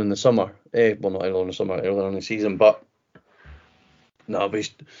earlier on in the summer. Well, not earlier in the summer, earlier in the season. But no,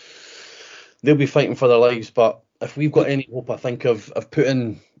 they'll be fighting for their lives. But if we've got any hope, I think, of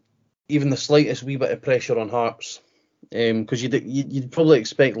putting even the slightest wee bit of pressure on Hearts, because you'd probably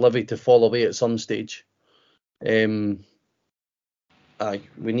expect Livy to fall away at some stage. We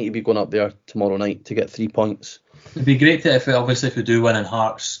need to be going up there tomorrow night to get 3 points. It'd be great if we do win and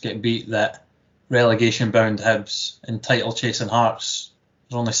Hearts get beat, that relegation bound Hibs and title chasing Hearts,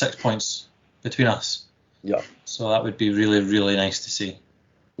 there's only 6 points between us. Yeah. So that would be really, really nice to see.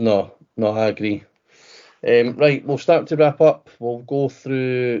 No, I agree. Right, we'll start to wrap up. We'll go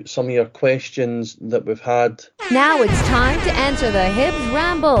through some of your questions that we've had. Now it's time to answer the Hibs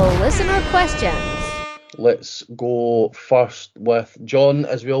Ramble listener questions. Let's go first with John,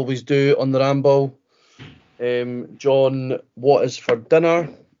 as we always do on the Ramble. John, what is for dinner?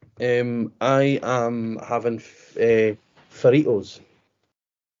 I am having fajitas.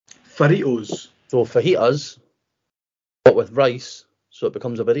 Fajitas? So fajitas, but with rice, so it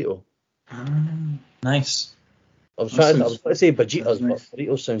becomes a burrito. Nice. I was trying to say bajitas, nice. But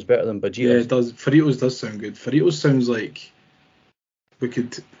fajitas sounds better than bajitas. Yeah, it does. Fajitas does sound good. Fajitas sounds like we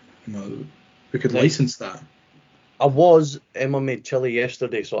could license that. Emma made chili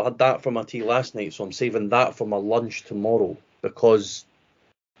yesterday, so I had that for my tea last night, so I'm saving that for my lunch tomorrow, because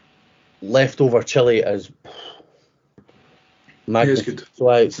leftover chili is magnificent. Yeah, it's good.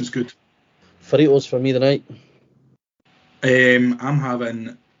 So It's good. Fajitas for me tonight. I'm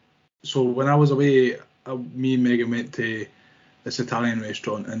having. So when I was away, me and Megan went to this Italian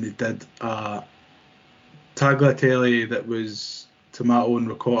restaurant, and they did a tagliatelle that was tomato and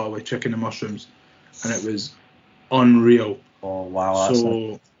ricotta with chicken and mushrooms, and it was unreal. Oh wow!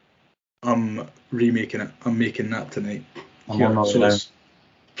 So I'm remaking it. I'm making that tonight. So it's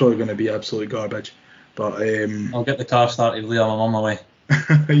probably going to be absolute garbage, but I'll get the car started, Liam. I'm on my way.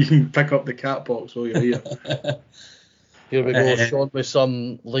 You can pick up the cat box while you're here. Here we go, Sean, with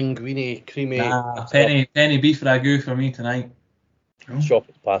some linguine creamy. Penny beef ragu for me tonight. Shop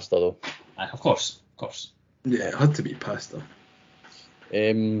pasta though. Of course. Yeah, it had to be pasta.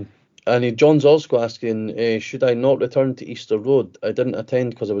 And John's also asking, should I not return to Easter Road? I didn't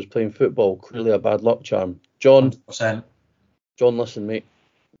attend because I was playing football. Clearly a bad luck charm. John, 100%. John, listen, mate.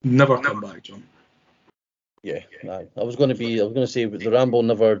 Never come back, John. Yeah, aye. I was going to say the Ramble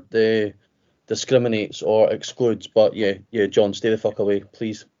never discriminates or excludes, but yeah, John, stay the fuck away,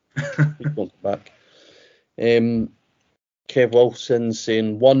 please. Please don't come back. Kev Wilson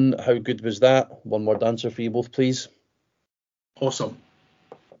saying, 1, how good was that? One word answer for you both, please. Awesome.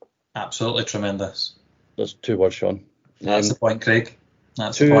 Absolutely tremendous. There's 2 words, Sean. That's the point, Craig.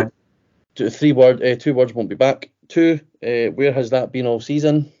 That's the point. 2 words won't be back. 2, where has that been all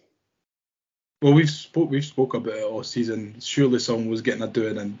season? Well, we've spoke about it all season. Surely someone was getting a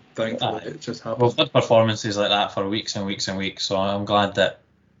doing, and thankfully it just happened. We've had performances like that for weeks and weeks and weeks, so I'm glad that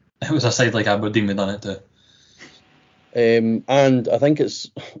it was a side like Aberdeen we done it to. And I think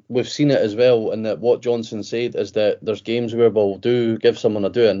we've seen it as well, and that what Johnson said is that there's games where we'll give someone a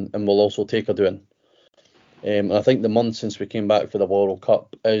doing, and we'll also take a doing. And I think the month since we came back for the World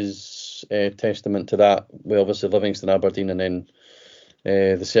Cup is testament to that. We obviously Livingston, Aberdeen, and then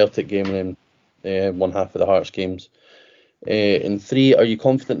the Celtic game, and then one half of the Hearts games. And 3, are you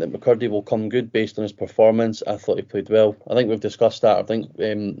confident that McCurdy will come good based on his performance? I thought he played well. I think we've discussed that. I think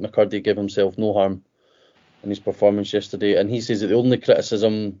McCurdy gave himself no harm in his performance yesterday, and he says that the only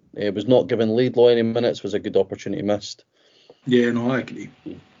criticism was not giving Laidlaw any minutes, was a good opportunity missed. Yeah, no, I agree.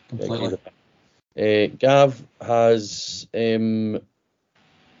 Completely. Gav has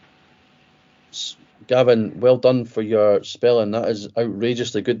Gavin, well done for your spelling. That is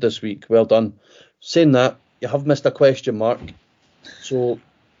outrageously good this week. Well done. Saying that, you have missed a question mark. So,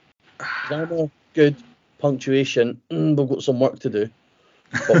 grammar, good. Punctuation, we've got some work to do.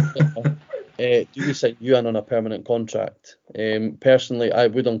 But, do you sign you in on a permanent contract? Personally, I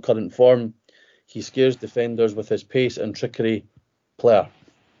would on current form. He scares defenders with his pace and trickery. Player.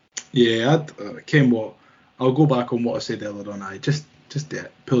 Yeah, Ken, what? I'll go back on what I said earlier on. Just do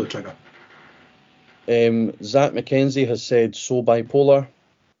it. Pull the trigger. Zach McKenzie has said so bipolar.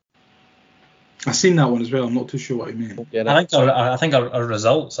 I've seen that one as well. I'm not too sure what he meant. I think our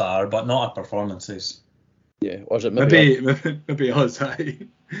results are, but not our performances. Yeah, or is it maybe us?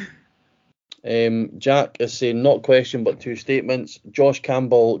 Jack is saying not question but 2 statements. Josh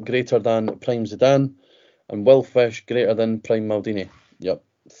Campbell greater than Prime Zidane. And Will Fish greater than Prime Maldini. Yep,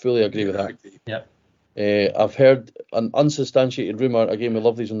 fully agree with that. Yep. I've heard an unsubstantiated rumour, again we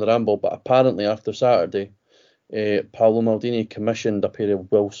love these on the ramble, but apparently after Saturday, Paolo Maldini commissioned a pair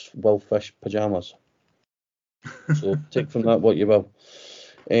of Will Fish pyjamas. So take from that what you will.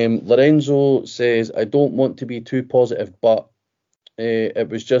 Lorenzo says, I don't want to be too positive, but it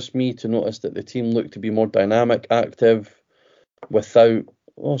was just me to notice that the team looked to be more dynamic, active, without,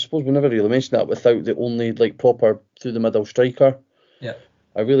 well, I suppose we never really mentioned that, without the only like proper through the middle striker. Yeah.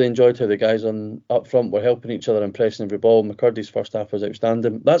 I really enjoyed how the guys on up front were helping each other and pressing every ball. McCurdy's first half was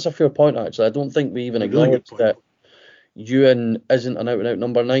outstanding. That's a fair point, actually. I don't think we even acknowledged that Ewan isn't an out-and-out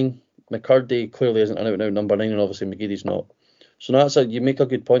number 9. McCurdy clearly isn't an out-and-out number 9, and obviously McGeady's not. So that's you make a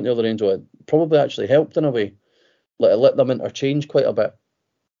good point there, Lorenzo. It probably actually helped in a way. Like, it let them interchange quite a bit.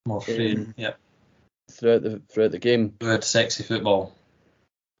 More free, yeah. Throughout the game. Good, sexy football.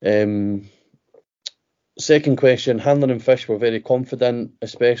 Second question, Hanlon and Fish were very confident,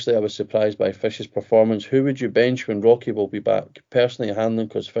 especially I was surprised by Fish's performance. Who would you bench when Rocky will be back? Personally, Hanlon,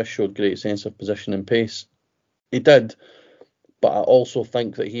 because Fish showed great sense of position and pace. He did, but I also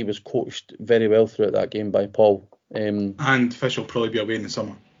think that he was coached very well throughout that game by Paul. And Fish will probably be away in the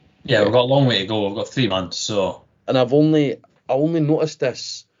summer. Yeah, we've got a long way to go. We've got 3 months, so. And I only noticed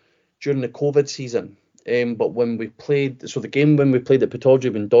this during the COVID season. But when we played, so the game when we played at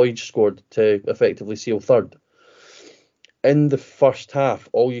Pittodrie when Doidge scored to effectively seal third, in the first half,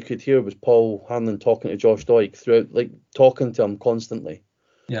 all you could hear was Paul Hanlon talking to Josh Doig throughout, like talking to him constantly.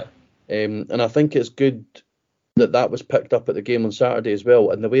 Yeah. And I think it's good that was picked up at the game on Saturday as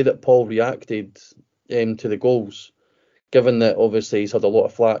well, and the way that Paul reacted to the goals, given that obviously he's had a lot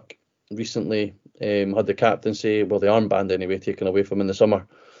of flack recently, had the captaincy, well the armband anyway, taken away from him in the summer.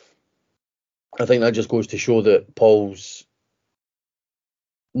 I think that just goes to show that Paul's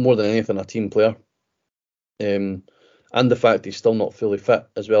more than anything a team player, and the fact he's still not fully fit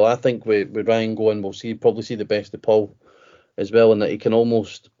as well. I think with Ryan going, we'll probably see the best of Paul as well, and that he can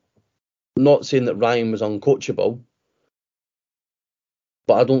almost, not saying that Ryan was uncoachable,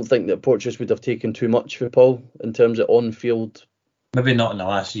 but I don't think that Porteous would have taken too much for Paul in terms of on-field. Maybe not in the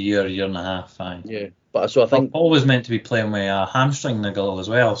last year and a half. Fine. Yeah. But so I think Paul was meant to be playing with a hamstring niggle as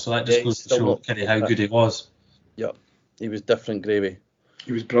well, so that just goes to show how good he was. Yeah, he was different gravy.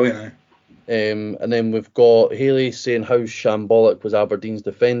 He was brilliant, And then we've got Haley saying how shambolic was Aberdeen's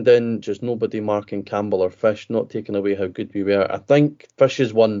defending, just nobody marking Campbell or Fish, not taking away how good we were. I think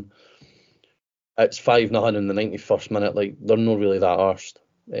Fish's one, it's 5-0 in the 91st minute, like they're not really that arsed.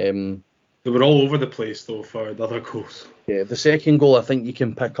 They were all over the place though for the other goals. Yeah, the second goal I think you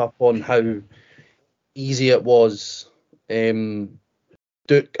can pick up on how easy it was.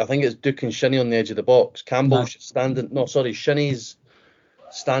 Duke, I think it's Duke and Shinnie on the edge of the box. Campbell's Shinnie's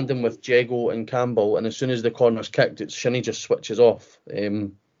standing with Jago and Campbell, and as soon as the corner's kicked, Shinnie just switches off.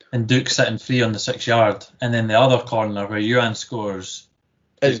 And Duke's sitting free on the 6 yard, and then the other corner where Ewan scores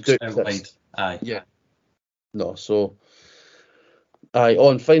is Duke out wide. Aye. Yeah. No, so aye.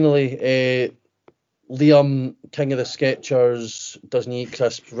 Oh, and finally, Liam, King of the Sketchers, doesn't eat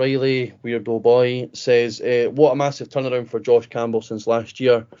crisps. Riley, Weirdo Boy, says, what a massive turnaround for Josh Campbell since last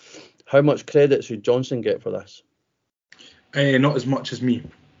year. How much credit should Johnson get for this? Not as much as me.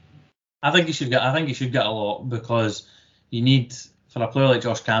 I think he should get a lot, because you need, for a player like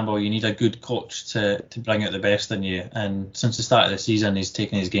Josh Campbell, you need a good coach to bring out the best in you. And since the start of the season, he's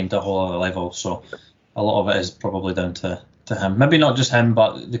taken his game to a whole other level. So a lot of it is probably down to him. Maybe not just him,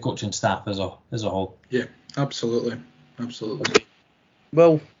 but the coaching staff as a whole. Yeah, absolutely.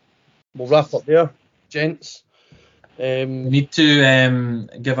 Well, we'll wrap up there, gents. We need to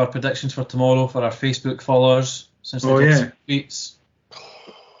give our predictions for tomorrow for our Facebook followers, since they got some tweets.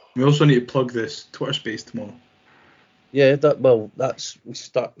 We also need to plug this Twitter space tomorrow. Yeah, that's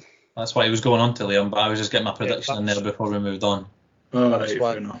start. That's why he was going on to Liam, but I was just getting my prediction in there before we moved on.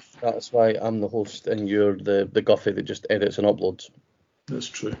 Fair enough. That's why I'm the host and you're the guffey that just edits and uploads. That's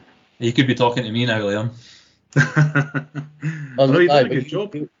true. You could be talking to me now, Liam. You did a good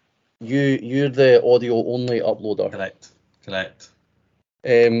job. You're the audio only uploader. Correct.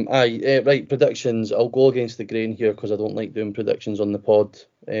 Right, predictions. I'll go against the grain here because I don't like doing predictions on the pod.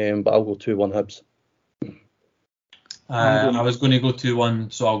 But I'll go 2-1 Hibs. I was going to go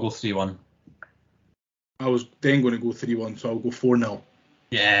 2-1, so I'll go 3-1. I was then going to go 3-1, so I'll go 4-0.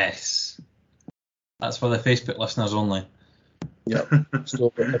 Yes. That's for the Facebook listeners only. Yeah.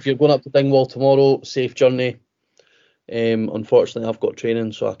 So if you're going up to Dingwall tomorrow, safe journey. Unfortunately, I've got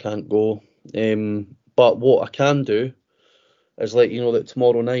training, so I can't go. But what I can do is let you know that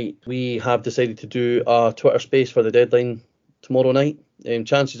tomorrow night we have decided to do a Twitter space for the deadline tomorrow night.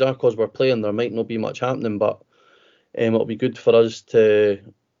 Chances are, because we're playing, there might not be much happening, but it'll be good for us to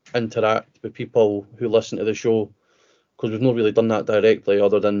interact with people who listen to the show, because we've not really done that directly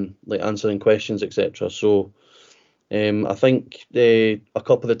other than like answering questions, etc. So I think a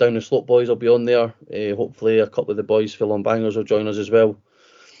couple of the Down the Slope boys will be on there. Hopefully a couple of the boys Phil on Bangers will join us as well,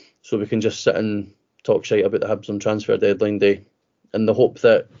 so we can just sit and talk shite about the Hibs on transfer deadline day, in the hope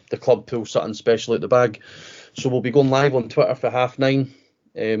that the club pulls something special out the bag. So we'll be going live on Twitter for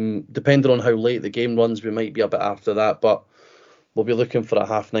 9:30. Depending on how late the game runs, we might be a bit after that, but we'll be looking for a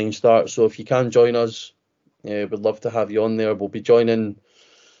 9:30 start. So if you can join us, we'd love to have you on there. We'll be joining,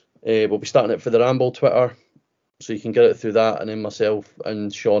 we'll be starting it for the Ramble Twitter, so you can get it through that, and then myself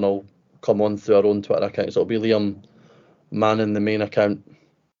and Sean will come on through our own Twitter account. So it'll be Liam manning the main account.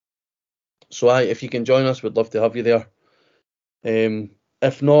 So if you can join us, we'd love to have you there.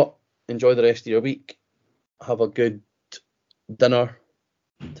 If not, enjoy the rest of your week. Have a good dinner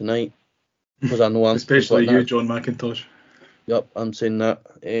tonight, because I know I'm especially you, John McIntosh. Yep, I'm saying that.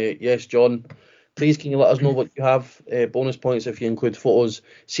 Yes, John, please can you let us know what you have? Bonus points if you include photos.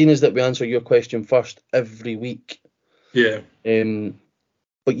 Seeing as that we answer your question first every week. Yeah.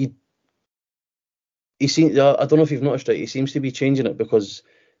 But he seems, I don't know if you've noticed it, he seems to be changing it, because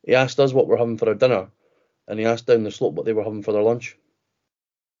he asked us what we're having for our dinner, and he asked Down the Slope what they were having for their lunch.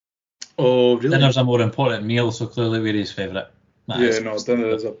 Oh, really? Dinner's a more important meal, so clearly we're his favourite. Dinner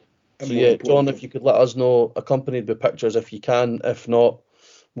is a so yeah, John, if you could let us know, accompanied with pictures if you can. If not,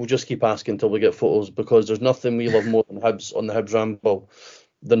 we'll just keep asking until we get photos, because there's nothing we love more than Hibs on the Hibs Ramble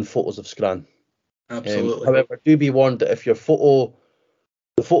than photos of Scran. Absolutely. However, do be warned that if the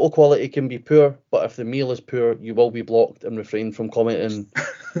photo quality can be poor, but if the meal is poor, you will be blocked and refrained from commenting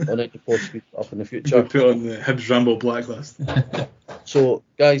on any posts up in the future. Be put on the Hibs Ramble blacklist. So,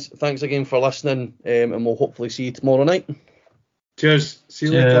 guys, thanks again for listening, and we'll hopefully see you tomorrow night. Cheers. See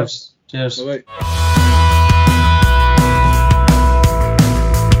you later. Cheers. Bye-bye.